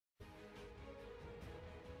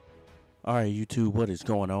Alright, YouTube, what is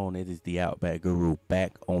going on? It is the Outback Guru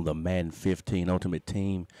back on the Madden 15 Ultimate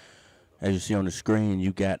Team. As you see on the screen,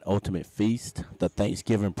 you got Ultimate Feast. The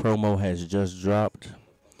Thanksgiving promo has just dropped.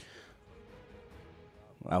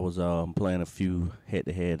 I was playing a few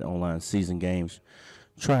head-to-head online season games,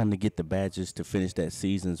 trying to get the badges to finish that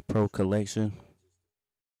season's pro collection.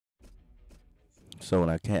 So when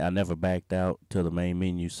I never backed out to the main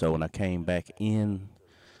menu. So when I came back in,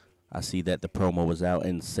 I see that the promo was out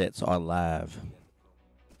and sets are live.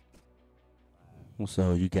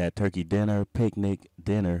 So you got turkey dinner, picnic,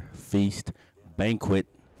 dinner, feast, banquet,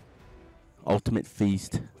 ultimate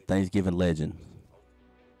feast, Thanksgiving legend.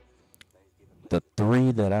 The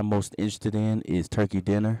three that I'm most interested in is turkey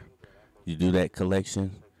dinner. You do that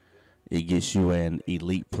collection, it gets you an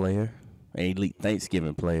elite player, an elite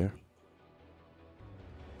Thanksgiving player.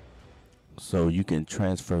 So you can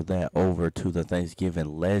transfer that over to the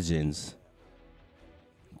Thanksgiving Legends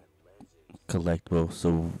collectible.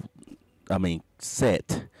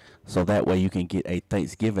 Set. So that way you can get a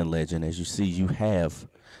Thanksgiving Legend. As you see, you have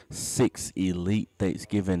 6 elite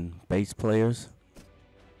Thanksgiving base players,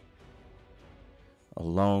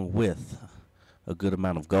 along with a good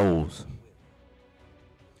amount of goals.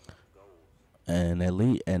 And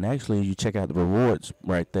actually, you check out the rewards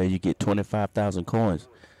right there, you get 25,000 coins.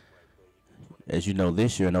 As you know,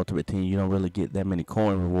 this year in Ultimate Team, you don't really get that many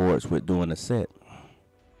coin rewards with doing a set.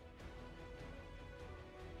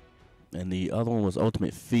 And the other one was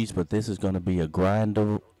Ultimate Feast, but this is going to be a grind.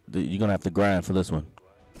 You're going to have to grind for this one.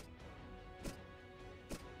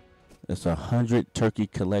 It's 100 turkey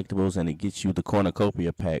collectibles, and it gets you the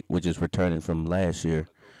cornucopia pack, which is returning from last year.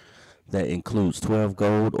 That includes 12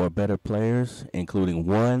 gold or better players, including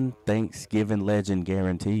 1 Thanksgiving Legend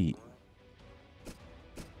guaranteed.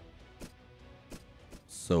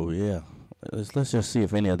 So yeah, let's just see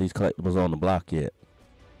if any of these collectibles are on the block yet.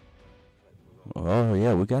 Oh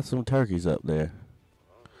yeah, we got some turkeys up there.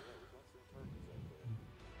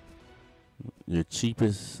 Your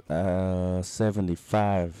cheapest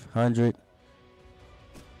 7,500,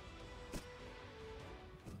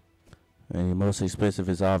 and your most expensive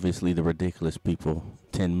is obviously the ridiculous people,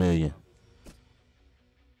 10 million.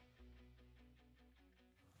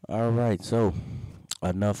 All right, so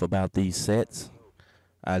enough about these sets.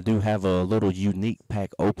 I do have a little unique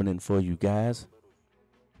pack opening for you guys.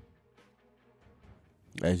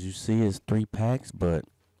 As you see, it's 3 packs, but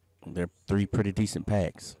they're 3 pretty decent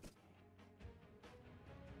packs.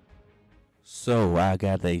 So I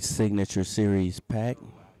got a signature series pack,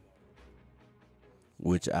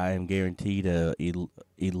 which I am guaranteed a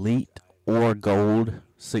elite or gold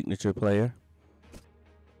signature player.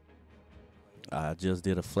 I just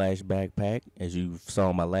did a flashback pack. As you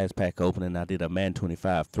saw my last pack opening, I did a Madden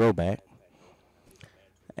 25 throwback.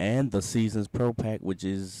 And the Seasons Pro pack, which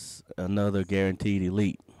is another guaranteed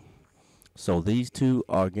elite. So these two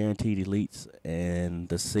are guaranteed elites, and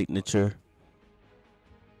the signature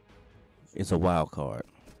is a wild card.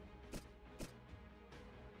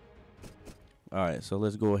 Alright, so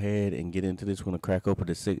let's go ahead and get into this. We're going to crack open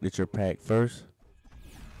the signature pack first.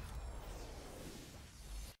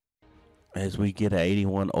 As we get an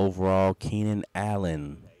 81 overall Keenan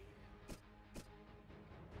Allen.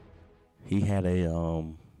 He had a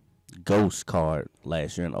ghost card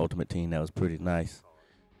last year in Ultimate Team that was pretty nice.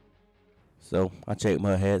 So I checked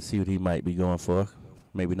my head, see what he might be going for.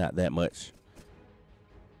 Maybe not that much.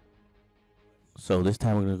 So this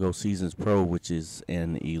time we're going to go Seasons Pro, which is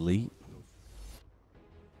an elite.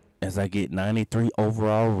 As I get 93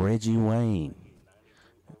 overall Reggie Wayne.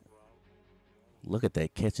 Look at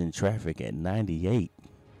that catching traffic at 98.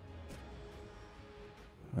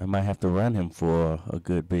 I might have to run him for a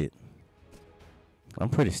good bit. I'm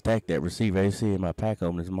pretty stacked at receiver. As you see in my pack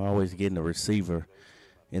openings, I'm always getting a receiver.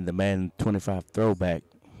 In the Madden 25 throwback,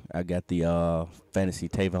 I got the fantasy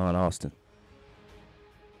Tavon Austin.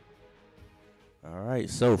 Alright,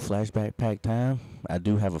 so flashback pack time. I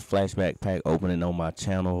do have a flashback pack opening on my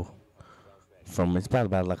channel. It's probably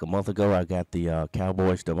about like a month ago. I got the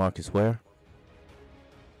Cowboys DeMarcus Ware.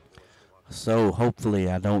 So hopefully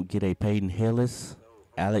I don't get a Peyton Hillis,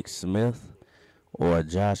 Alex Smith, or a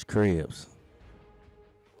Josh Cribbs.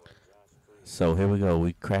 So here we go.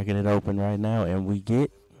 We cracking it open right now, and we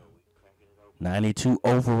get 92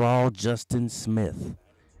 overall Justin Smith.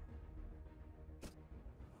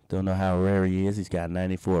 Don't know how rare he is. He's got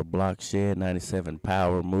 94 block shed, 97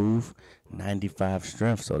 power move, 95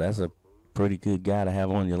 strength. So that's a pretty good guy to have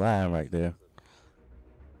on your line right there.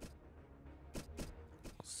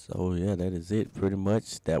 So yeah, that is it pretty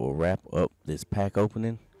much. That will wrap up this pack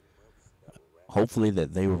opening. Hopefully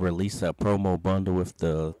that they will release a promo bundle with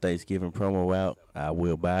the Thanksgiving promo out. I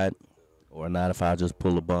will buy it. Or not if I just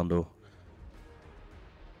pull a bundle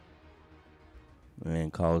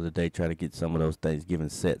and call it a day, try to get some of those Thanksgiving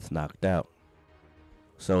sets knocked out.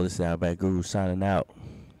 So this is Outback Guru signing out.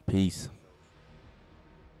 Peace.